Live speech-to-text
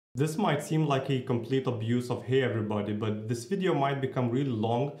This might seem like a complete abuse of hey everybody, but this video might become really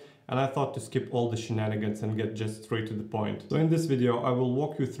long and I thought to skip all the shenanigans and get just straight to the point. So in this video, I will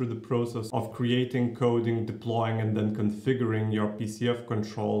walk you through the process of creating, coding, deploying, and then configuring your PCF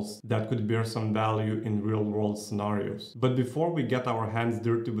controls that could bear some value in real-world scenarios. But before we get our hands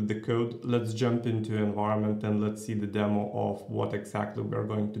dirty with the code, let's jump into environment and let's see the demo of what exactly we are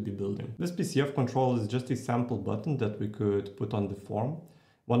going to be building. This PCF control is just a sample button that we could put on the form.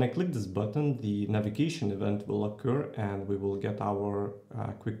 When I click this button, the navigation event will occur and we will get our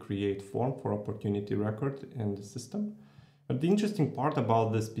quick create form for opportunity record in the system. But the interesting part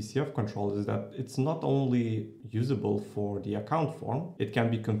about this PCF control is that it's not only usable for the account form, it can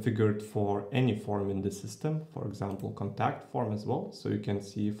be configured for any form in the system, for example, contact form as well. So you can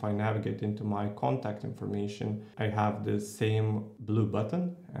see if I navigate into my contact information, I have the same blue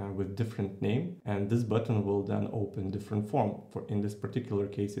button with different name, and this button will then open different form. In this particular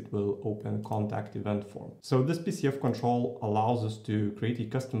case, it will open contact event form. So this PCF control allows us to create a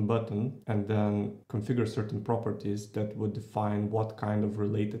custom button and then configure certain properties that would define what kind of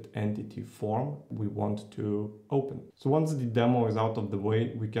related entity form we want to open. So once the demo is out of the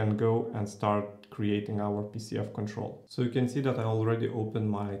way, we can go and start creating our PCF control. So you can see that I already opened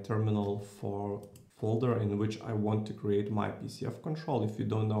my terminal for folder in which I want to create my PCF control. If you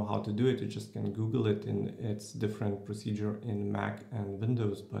don't know how to do it, you just can Google it. In its different procedure in Mac and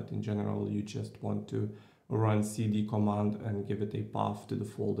Windows, but in general, you just want to run cd command and give it a path to the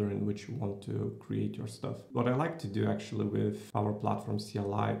folder in which you want to create your stuff. What I like to do actually with our platform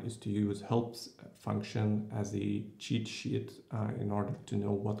CLI is to use helps function as a cheat sheet in order to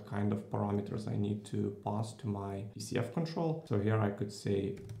know what kind of parameters I need to pass to my PCF control. So here I could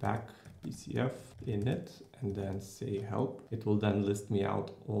say back PCF init and then say help. It will then list me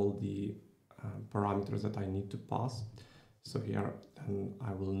out all the parameters that I need to pass. So here then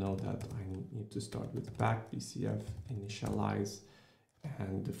I will know that I need to start with back PCF initialize,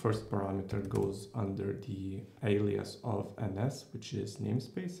 and the first parameter goes under the alias of ns, which is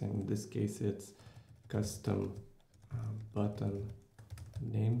namespace, and in this case it's custom button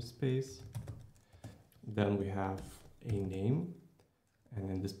namespace. Then we have a name, and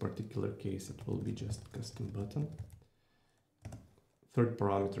in this particular case it will be just custom button. Third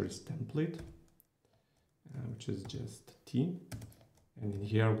parameter is template, which is just T. And in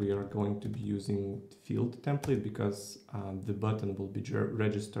here we are going to be using field template because the button will be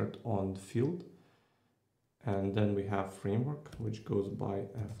registered on field. And then we have framework, which goes by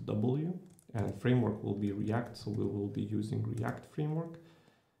FW, and framework will be React, so we will be using React framework.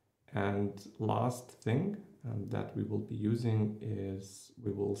 And last thing that we will be using is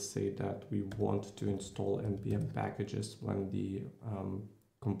we will say that we want to install npm packages when the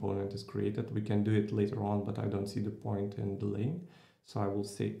component is created. We can do it later on, but I don't see the point in delaying. So I will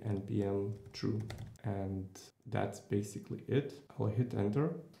say npm true, and that's basically it. I'll hit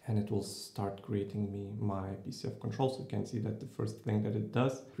enter and it will start creating me my PCF control. So you can see that the first thing that it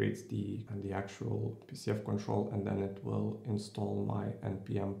does creates the actual PCF control, and then it will install my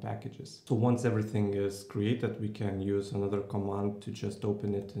npm packages. So once everything is created, we can use another command to just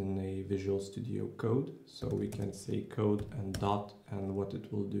open it in a Visual Studio Code. So we can say code and dot, and what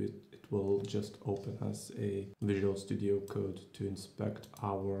it will do, it will just open us a Visual Studio Code to inspect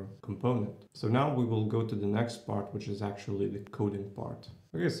our component. So now we will go to the next part, which is actually the coding part.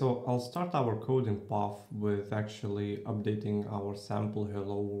 Okay, so I'll start our coding path with actually updating our sample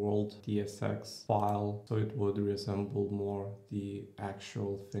hello world tsx file so it would resemble more the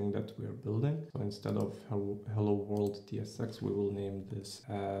actual thing that we are building. So instead of hello world tsx, we will name this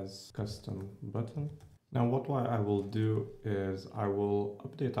as custom button. Now what I will do is I will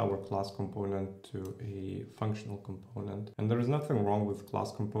update our class component to a functional component. And there is nothing wrong with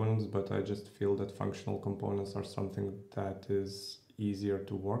class components, but I just feel that functional components are something that is easier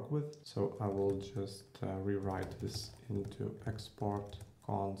to work with. So I will just rewrite this into export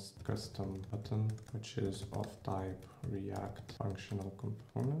const custom button, which is of type React functional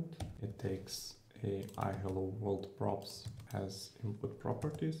component. It takes a iHelloWorld props as input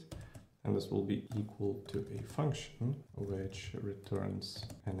properties. And this will be equal to a function which returns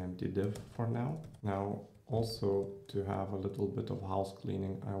an empty div for now. Now, also to have a little bit of house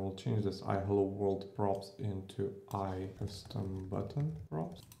cleaning, I will change this iHelloWorld props into iCustomButton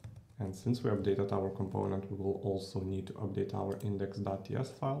props. And since we updated our component, we will also need to update our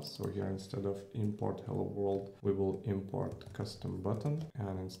index.ts file. So here, instead of import hello world, we will import custom button.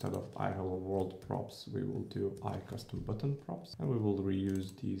 And instead of I hello world props, we will do I custom button props. And we will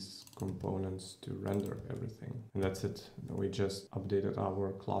reuse these components to render everything. And that's it. We just updated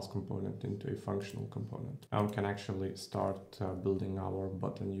our class component into a functional component. Now we can actually start building our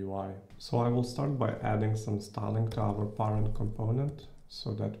button UI. So I will start by adding some styling to our parent component,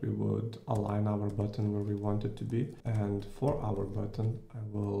 so that we would align our button where we want it to be. And for our button, I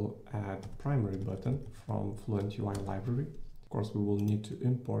will add primary button from Fluent UI library. Of course, we will need to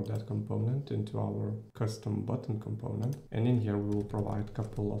import that component into our custom button component. And in here, we will provide a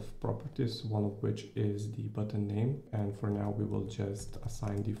couple of properties, one of which is the button name. And for now, we will just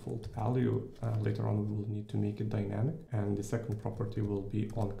assign default value. Later on, we will need to make it dynamic. And the second property will be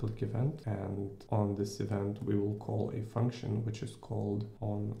onClick event. And on this event, we will call a function, which is called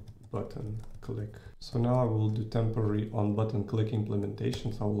onButtonClick. So now I will do temporary onButtonClick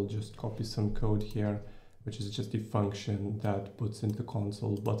implementation. So I will just copy some code here, which is just a function that puts into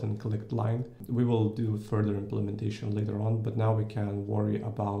console button clicked line. We will do further implementation later on, but now we can worry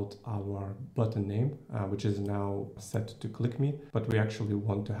about our button name, which is now set to click me, but we actually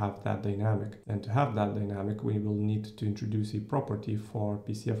want to have that dynamic. And to have that dynamic, we will need to introduce a property for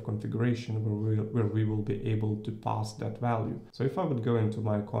PCF configuration where we will be able to pass that value. So if I would go into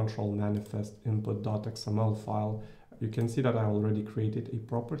my control manifest input.xml file, you can see that I already created a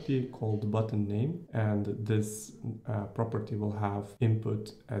property called button name, and this property will have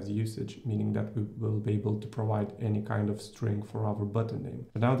input as usage, meaning that we will be able to provide any kind of string for our button name.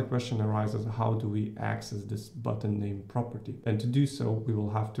 But now the question arises, how do we access this button name property? And to do so, we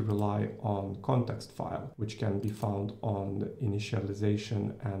will have to rely on context file, which can be found on the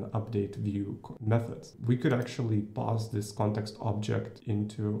initialization and update view methods. We could actually pass this context object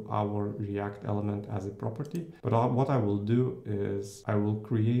into our React element as a property, but what I will do is I will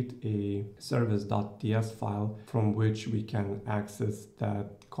create a service.ts file from which we can access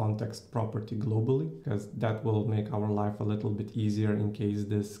that context property globally, because that will make our life a little bit easier in case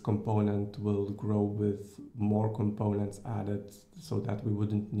this component will grow with more components added, so that we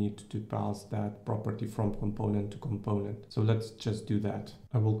wouldn't need to pass that property from component to component. So let's just do that.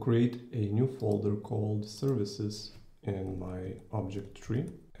 I will create a new folder called services in my object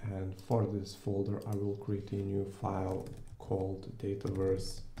tree. And for this folder, I will create a new file called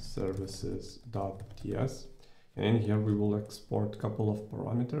dataverse services.ts. And in here, we will export a couple of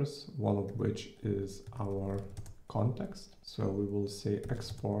parameters, one of which is our context. So we will say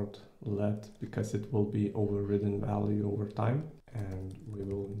export let, because it will be overridden value over time. And we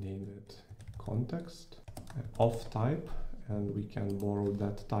will name it context of type. And we can borrow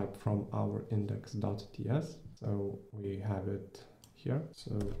that type from our index.ts. So we have it here.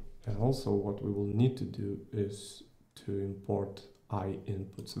 So, and also what we will need to do is to import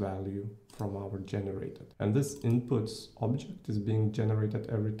inputs value from our generated. And this inputs object is being generated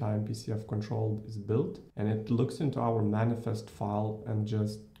every time PCF Control is built, and it looks into our manifest file and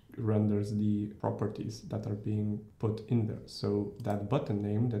just renders the properties that are being put in there. So that button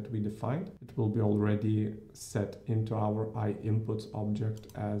name that we defined, it will be already set into our inputs object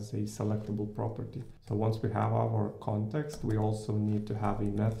as a selectable property. So once we have our context, we also need to have a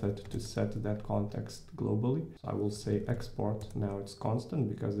method to set that context globally. So I will say export. Now it's constant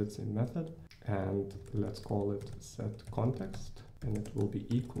because it's a method, and let's call it set context. And it will be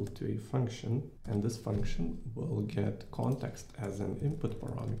equal to a function, and this function will get context as an input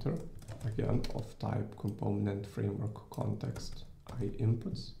parameter, again of type component framework context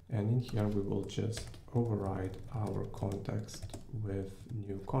inputs. And in here we will just override our context with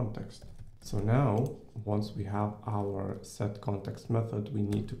new context. So now, once we have our set context method, we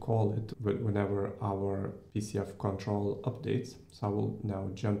need to call it whenever our PCF control updates. So I will now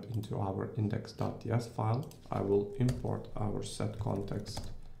jump into our index.ts file. I will import our set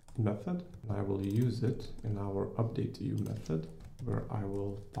context method, and I will use it in our update view method, where I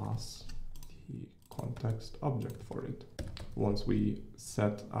will pass the context object for it. Once we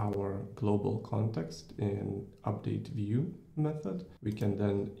set our global context in update view method, we can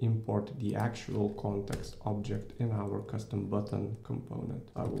then import the actual context object in our custom button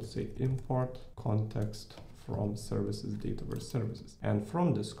component. I will say import context from services dataverse services. And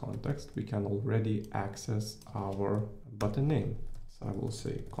from this context, we can already access our button name. So I will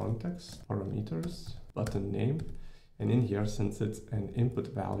say context parameters button name. And in here, since it's an input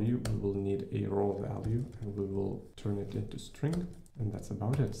value, we will need a raw value, and we will turn it into string. And that's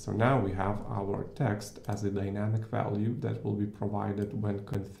about it. So now we have our text as a dynamic value that will be provided when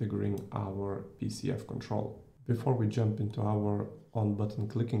configuring our PCF control. Before we jump into our on-button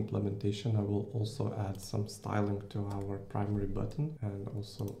click implementation, I will also add some styling to our primary button, and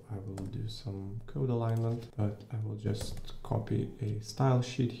also I will do some code alignment, but I will just copy a style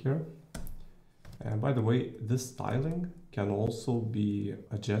sheet here. And by the way, this styling can also be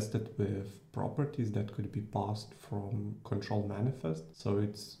adjusted with properties that could be passed from control manifest. So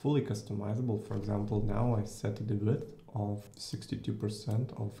it's fully customizable. For example, now I set the width of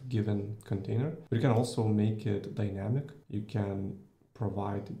 62% of given container. But you can also make it dynamic. You can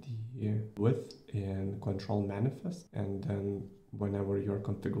provide the width in control manifest, and then whenever you're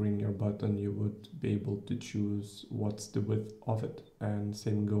configuring your button, you would be able to choose what's the width of it. And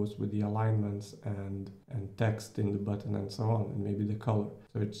same goes with the alignments and text in the button and so on, and maybe the color.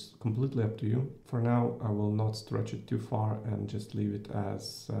 So it's completely up to you. For now, I will not stretch it too far and just leave it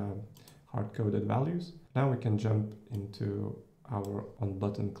as hard-coded values. Now we can jump into our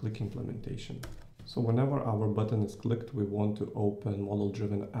on-button click implementation. So whenever our button is clicked, we want to open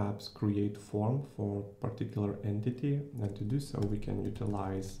model-driven apps create form for particular entity. And to do so, we can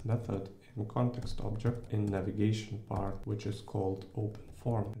utilize method in context object in navigation part, which is called open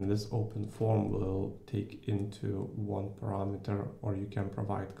form. And this open form will take into one parameter, or you can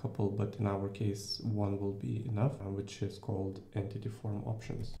provide a couple, but in our case, one will be enough, which is called entity form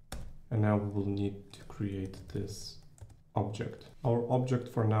options. And now we will need to create this object. Our object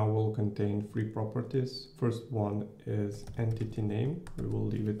for now will contain three properties. First one is entity name. We will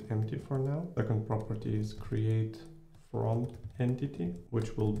leave it empty for now. Second property is create from entity,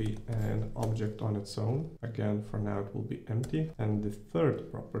 which will be an object on its own. Again, for now it will be empty. And the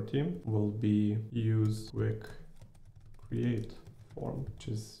third property will be use quick create form, which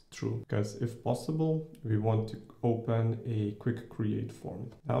is true, because if possible, we want to open a quick create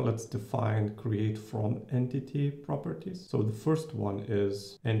form. Now let's define create from entity properties. So the first one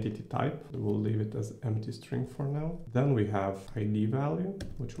is entity type. We'll leave it as empty string for now. Then we have ID value,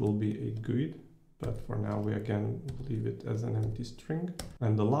 which will be a GUID, but for now we again leave it as an empty string.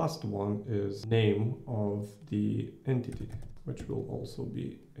 And the last one is name of the entity, which will also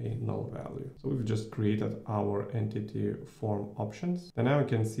be a null value. So we've just created our entity form options. And now you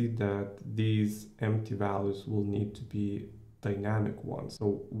can see that these empty values will need to be dynamic ones.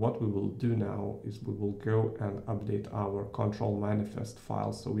 So what we will do now is we will go and update our control manifest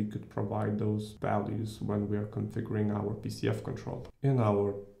file so we could provide those values when we are configuring our PCF control. In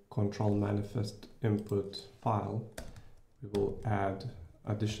our control manifest input file, we will add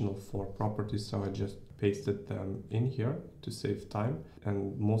additional 4 properties. So I just pasted them in here to save time,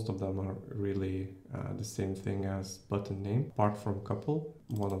 and most of them are really the same thing as button name, apart from a couple,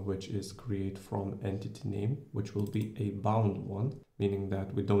 one of which is create from entity name, which will be a bound one, meaning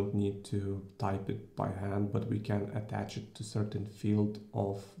that we don't need to type it by hand, but we can attach it to certain field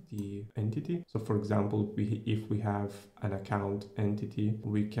of the entity. So for example, if we have an account entity,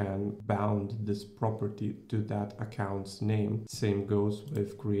 we can bound this property to that account's name. Same goes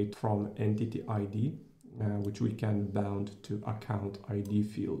with create from entity ID, which we can bound to account ID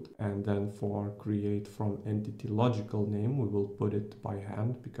field. And then for create from entity logical name, we will put it by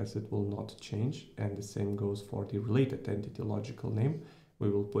hand because it will not change. And the same goes for the related entity logical name.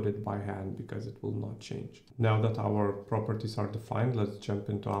 We will put it by hand because it will not change. Now that our properties are defined, let's jump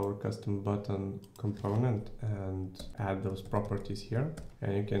into our custom button component and add those properties here.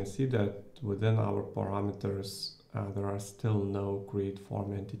 And you can see that within our parameters, there are still no create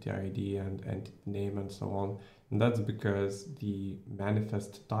form entity ID and entity name and so on. And that's because the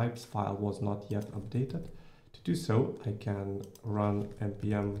manifest types file was not yet updated. To do so, I can run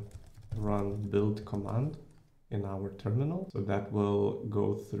npm run build command in our terminal. So that will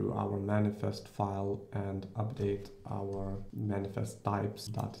go through our manifest file and update our manifest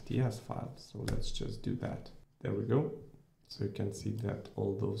types.ts file. So let's just do that. There we go. So you can see that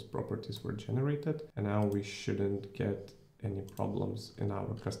all those properties were generated, and now we shouldn't get any problems in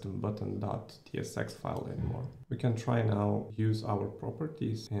our custom button.tsx file anymore. We can try now use our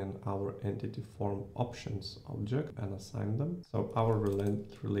properties in our entity form options object and assign them. So our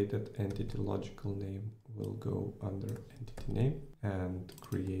related entity logical name will go under entity name, and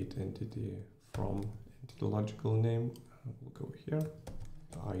create entity from entity logical name will go here.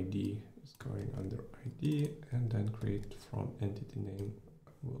 The ID is going under ID, and then create from entity name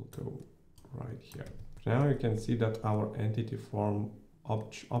will go right here. Now you can see that our entity form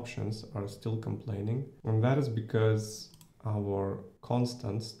options are still complaining, and that is because our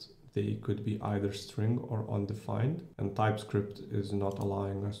constants they could be either string or undefined, and TypeScript is not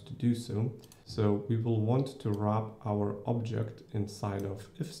allowing us to do so. So we will want to wrap our object inside of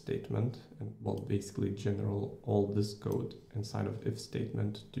if statement, and well, basically general all this code inside of if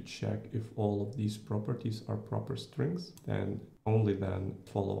statement to check if all of these properties are proper strings, and only then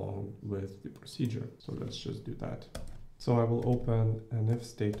follow on with the procedure. So let's just do that. So I will open an if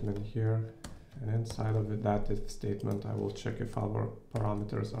statement here, and inside of it, that if statement, I will check if our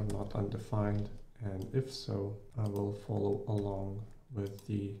parameters are not undefined, and if so, I will follow along with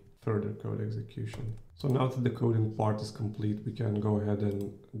the further code execution. So now that the coding part is complete, we can go ahead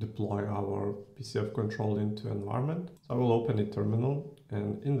and deploy our PCF control into environment. So I will open a terminal,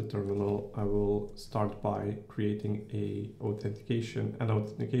 and in the terminal, I will start by creating an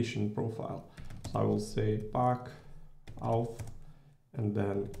authentication profile. So I will say back auth and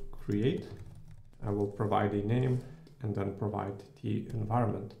then create. I will provide a name and then provide the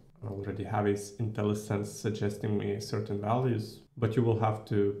environment. I already have a IntelliSense suggesting me certain values, but you will have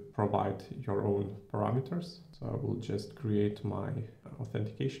to provide your own parameters. So I will just create my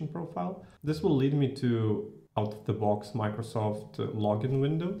authentication profile. This will lead me to out-of-the-box Microsoft login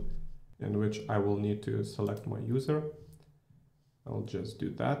window, in which I will need to select my user. I'll just do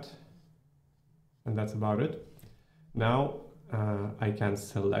that, and that's about it. Now I can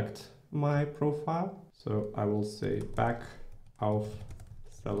select my profile. So I will say back auth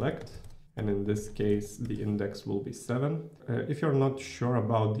select, and in this case the index will be 7. If you're not sure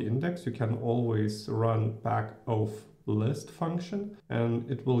about the index, you can always run back auth list function, and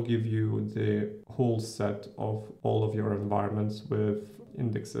it will give you the whole set of all of your environments with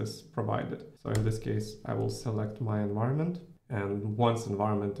indexes provided. So in this case, I will select my environment, and once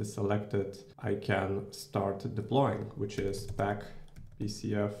environment is selected, I can start deploying, which is back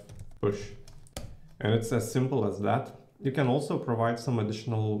PCF push. And it's as simple as that. You can also provide some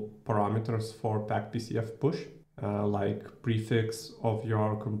additional parameters for pack PCF push, like prefix of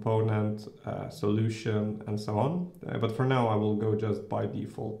your component, solution, and so on. But for now, I will go just by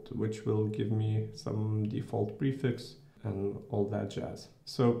default, which will give me some default prefix and all that jazz.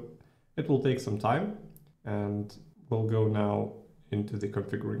 So it will take some time, and we'll go now into the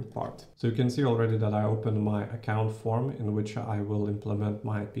configuring part. So you can see already that I opened my account form in which I will implement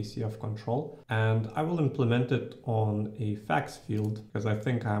my PCF control, and I will implement it on a fax field because I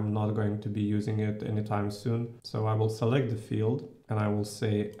think I'm not going to be using it anytime soon. So I will select the field and I will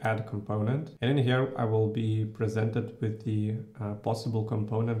say add component, and in here I will be presented with the possible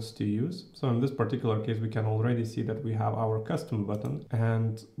components to use. So in this particular case, we can already see that we have our custom button,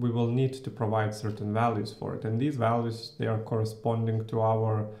 and we will need to provide certain values for it, and these values, they are corresponding to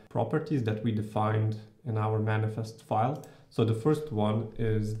our properties that we defined in our manifest file. So the first one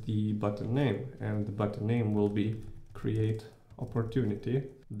is the button name, and the button name will be create opportunity.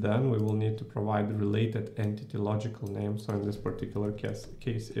 Then we will need to provide the related entity logical name. So in this particular case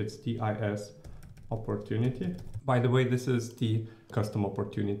it's DIS opportunity. By the way, this is the custom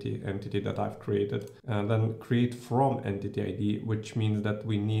opportunity entity that I've created. And then create from entity ID, which means that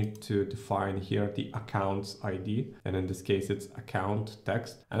we need to define here the account's ID. And in this case, it's account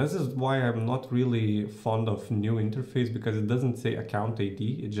text. And this is why I'm not really fond of new interface, because it doesn't say account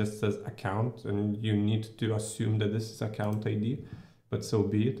ID. It just says account, and you need to assume that this is account ID. But so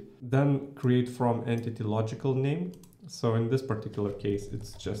be it. Then create from entity logical name. So in this particular case,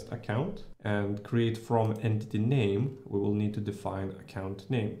 it's just account, and create from entity name, we will need to define account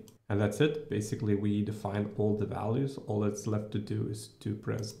name. And that's it. Basically, we defined all the values. All that's left to do is to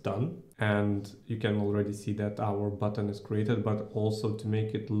press done. And you can already see that our button is created, but also to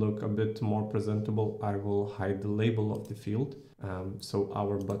make it look a bit more presentable, I will hide the label of the field. So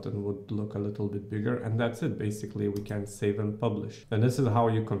our button would look a little bit bigger, and that's it. Basically, we can save and publish. And this is how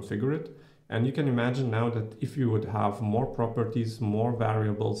you configure it. And you can imagine now that if you would have more properties, more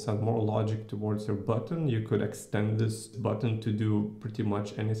variables, and more logic towards your button, you could extend this button to do pretty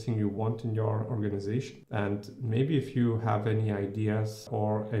much anything you want in your organization. And maybe if you have any ideas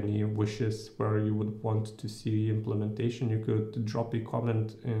or any wishes where you would want to see implementation, you could drop a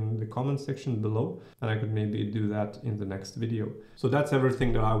comment in the comment section below, and I could maybe do that in the next video. So that's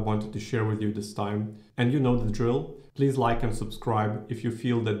everything that I wanted to share with you this time. And you know the drill. Please like and subscribe if you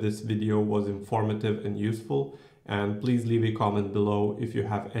feel that this video was informative and useful, and please leave a comment below if you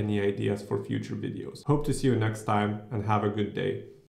have any ideas for future videos. Hope to see you next time, and have a good day.